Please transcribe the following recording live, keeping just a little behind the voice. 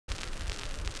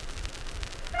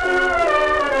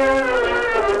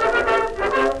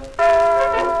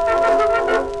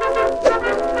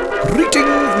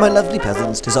my lovely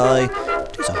peasants, 'tis I,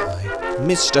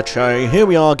 Mr. Chay. Here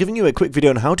we are, giving you a quick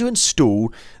video on how to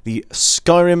install the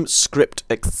Skyrim script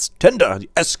extender, the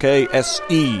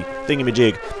SKSE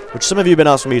thingamajig, which some of you have been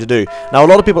asking me to do. Now, a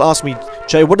lot of people ask me,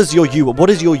 Chay, what is your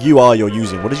UI you're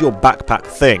using? What is your backpack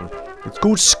thing? It's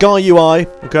called Sky UI,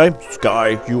 okay?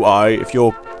 Sky UI, if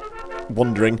you're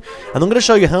wondering. And I'm going to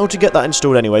show you how to get that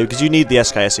installed anyway, because you need the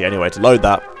SKSE anyway to load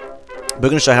that. We're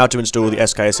going to show you how to install the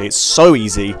SKSE. It's so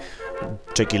easy. It'll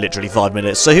take you literally 5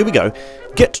 minutes. So here we go.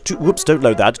 Get to... Whoops, don't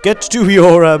load that. Get to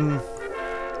your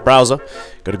browser.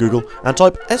 Go to Google and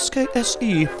type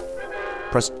SKSE.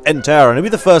 Press enter, and it'll be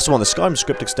the first one, the Skyrim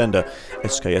script extender.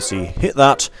 SKSE. Hit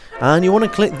that, and you want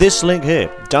to click this link here.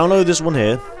 Download this one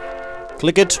here.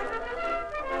 Click it.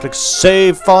 Click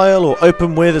save file or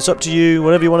open with. It's up to you,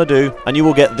 whatever you want to do, and you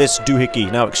will get this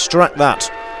doohickey. Now extract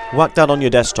that. Whack that on your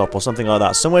desktop or something like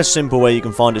that. Somewhere simple where you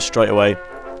can find it straight away.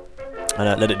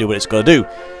 And let it do what it's got to do.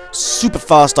 Super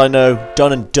fast, I know.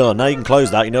 Done and done. Now you can close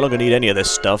that. You no longer need any of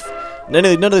this stuff. None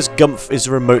of this gumph is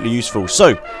remotely useful.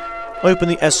 So, open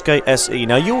the SKSE.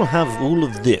 Now you will have all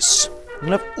of this.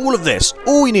 You'll have all of this.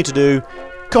 All you need to do,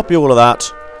 copy all of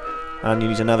that. And you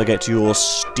need to navigate to your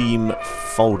Steam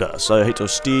folder. So hit your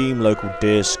Steam, local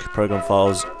disk, program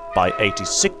files by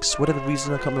 86, whatever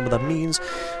reason, I can't remember what that means.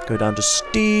 Go down to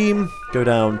Steam, go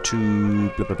down to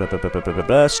blah, blah, blah, blah, blah, blah, blah,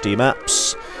 blah, Steam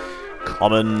apps,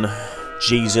 common,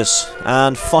 Jesus,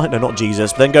 and find, no, not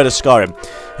Jesus, but then go to Skyrim.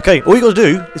 Okay, all you got to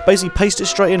do is basically paste it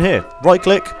straight in here. Right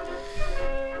click,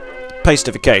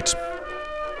 pastificate.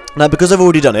 Now, because I've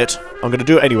already done it, I'm going to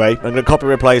do it anyway. I'm going to copy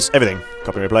and replace everything.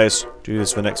 Copy and replace. Do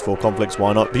this for the next 4 conflicts,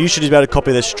 why not? But you should be able to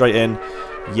copy this straight in.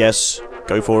 Yes,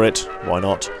 go for it. Why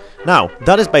not? Now,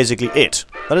 that is basically it.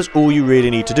 That is all you really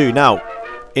need to do. Now,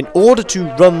 in order to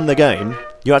run the game,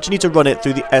 you actually need to run it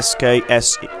through the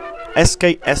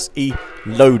SKSE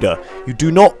loader. You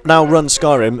do not now run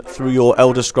Skyrim through your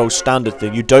Elder Scrolls Standard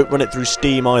thing. You don't run it through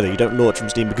Steam either. You don't launch from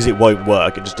Steam because it won't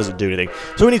work. It just doesn't do anything.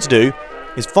 So what we need to do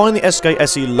is find the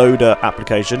SKSE loader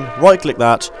application, right-click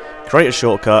that, create a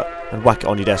shortcut, and whack it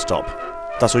on your desktop.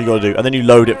 That's all you got to do, and then you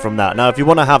load it from that. Now, if you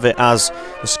want to have it as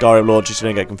the Skyrim launcher so you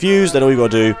don't get confused, then all you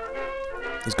got to do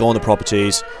is go on the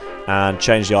properties and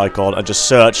change the icon and just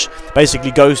search.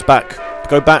 Basically, go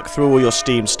back through all your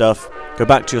Steam stuff, go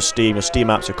back to your Steam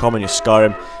apps, your common, your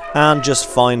Skyrim, and just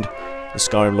find the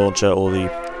Skyrim launcher or the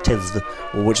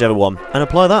TF2 or whichever one, and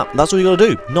apply that. That's all you got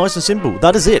to do. Nice and simple.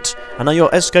 That is it. And now your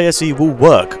SKSE will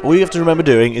work. All you have to remember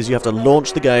doing is you have to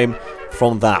launch the game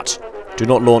from that. Do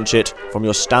not launch it from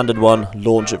your standard one.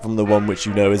 Launch it from the one which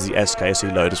you know is the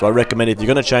SKSE loader. So I recommend if you're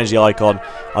going to change the icon,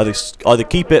 either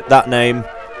keep it that name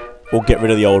or get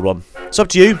rid of the old one. It's up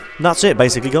to you. And that's it,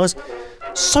 basically, guys.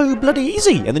 So bloody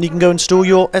easy. And then you can go install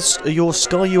your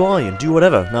Sky UI and do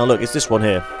whatever. Now look, it's this one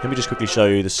here. Let me just quickly show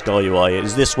you the Sky UI. It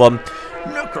is this one.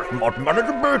 Mod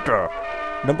Manager Beta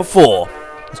number 4.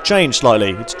 It's changed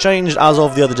slightly. It's changed as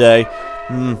of the other day.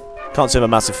 Can't say I'm a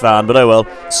massive fan, but oh well.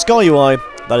 Sky UI,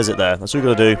 that is it there. That's all you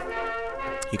got to do.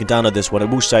 You can download this one. It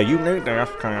will say you need the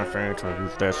SKSE to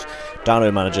use this.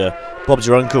 Download Manager. Bob's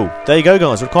your uncle. There you go,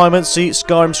 guys. Requirements: see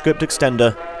Skyrim script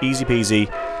extender. Easy peasy.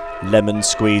 Lemon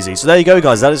squeezy. So there you go,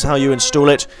 guys. That is how you install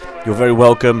it. You're very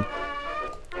welcome.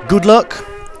 Good luck.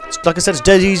 Like I said, it's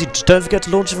dead easy. Just don't forget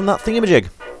to launch it from that thingamajig.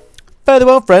 Fare thee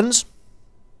well, friends.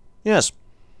 Yes.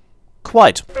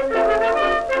 Quite.